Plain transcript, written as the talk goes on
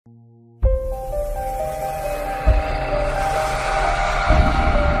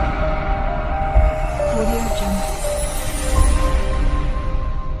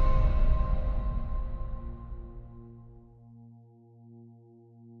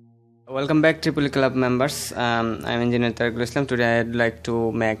Welcome back, Triple Club members. I'm Engineer Tariqul Islam. Today I'd like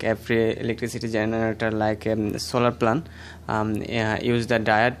to make a free electricity generator like a solar plant. Use the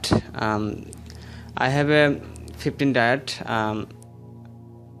diode. I have a 15 diode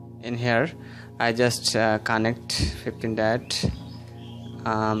in here. I just connect 15 diode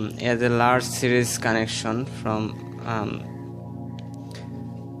as a large series connection from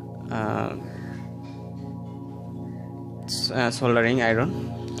soldering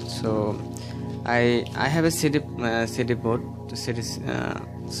iron. So I have a CD board series,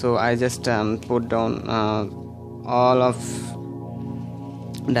 so I just put down all of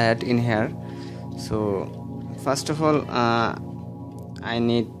that in here. So first of all, I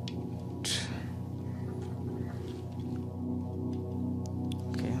need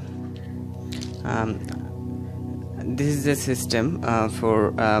this is the system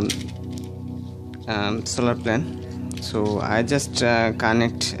for solar plant. So I just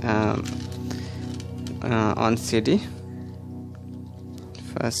connect on CD.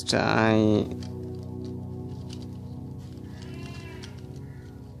 First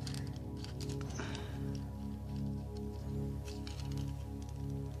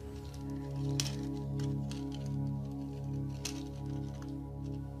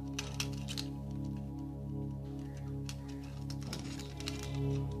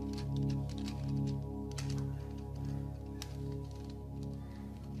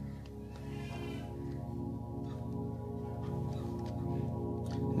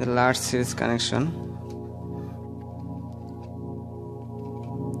the large series connection.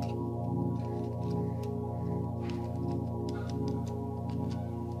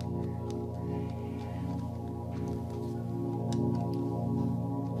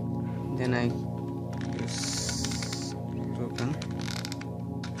 Then I use token.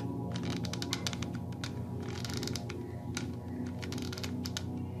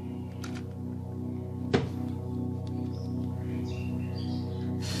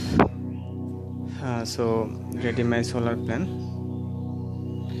 So ready my solar plant.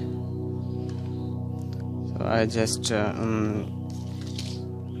 So I just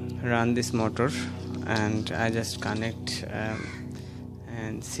run this motor and I just connect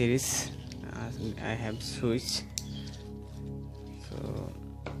and series. I have switch. So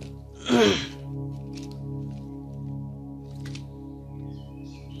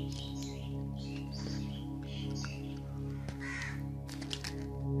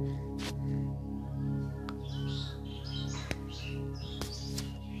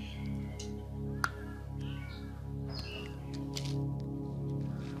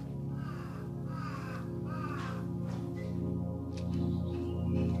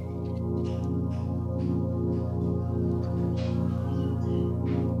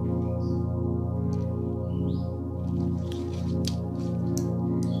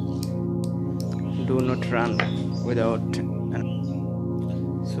do not run without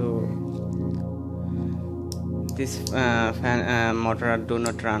so this fan motor do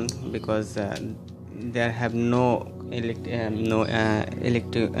not run because there have no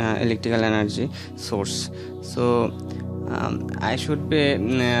electrical energy source. So I should be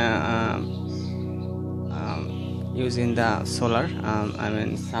using the solar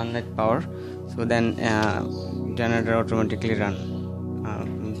sunlight power, so then generator automatically run.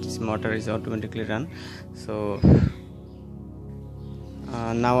 This motor is automatically run. So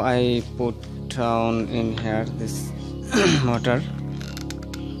now I put down in here this motor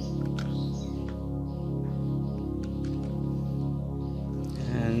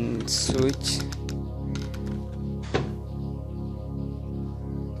and switch.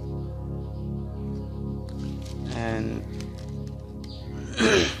 And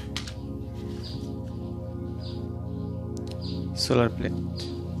solar plate.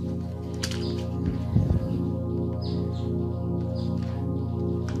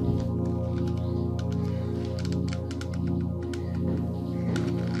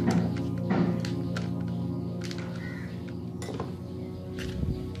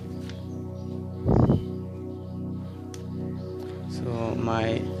 So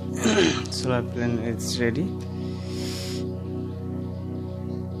my solar plant is ready.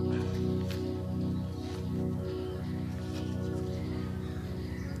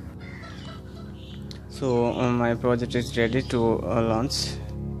 So my project is ready to launch.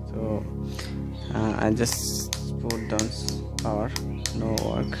 So I just put down power, no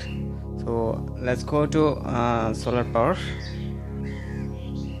work. So let's go to solar power.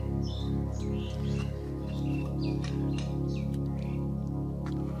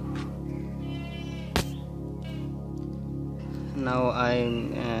 Now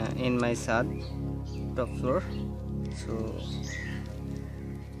I'm in my top floor. So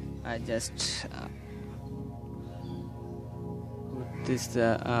I just put this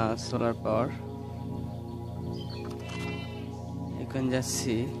solar power. You can just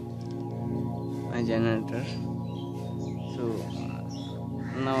see my generator. So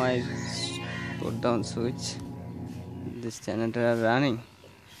now I put down switch, this generator are running,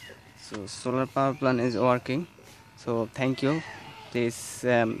 so solar power plant is working. So thank you. Please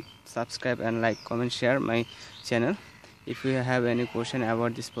subscribe and like, comment, share my channel. If you have any question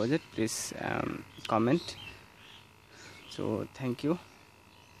about this project, please comment. So thank you.